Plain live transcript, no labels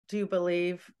Do you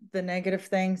believe the negative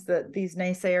things that these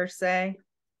naysayers say?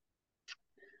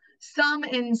 Some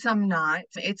and some not.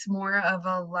 It's more of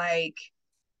a like,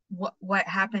 what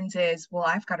happens is, well,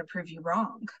 I've got to prove you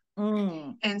wrong.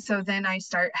 Mm, And so then I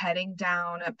start heading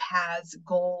down a paths,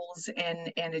 goals,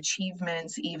 and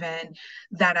achievements even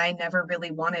that I never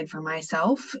really wanted for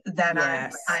myself, that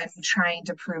I'm yes. trying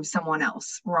to prove someone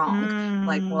else wrong.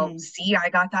 Like, well, Mm, see, I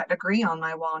got that degree on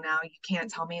my wall now. You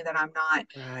can't tell me that I'm not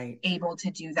right. able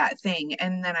to do that thing.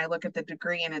 And then I look at the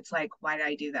degree and it's like, why did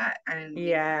I do that? I didn't even really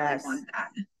Yes. want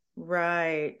that.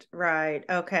 Right, right.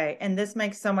 Okay. And this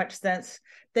makes so much sense.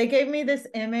 They gave me this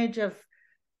image of,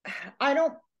 I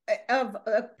don't, of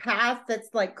a path that's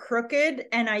like crooked.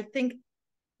 And I think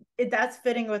that's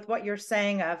fitting with what you're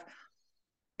saying of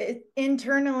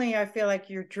internally, I feel like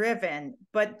you're driven,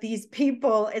 but these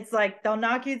people, it's like they'll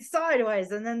knock you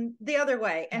sideways and then the other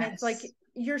way. And it's like Yes.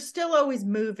 you're still always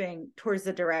moving towards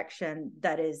the direction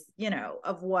that is,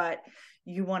 of what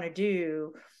you want to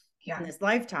do in Yeah. this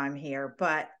lifetime here,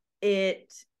 but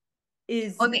it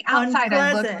is On the outside,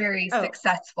 I look unpleasant. very Oh,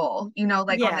 successful, like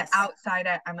on the yes. outside,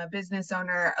 I'm a business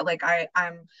owner. Like I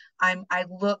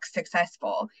look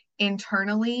successful.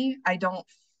 Internally, I don't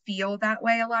feel that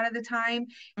way a lot of the time.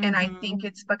 And I think Mm-hmm.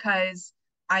 it's because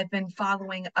I've been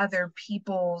following other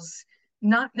people's,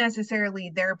 not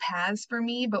necessarily their paths for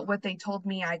me, but what they told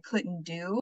me I couldn't do.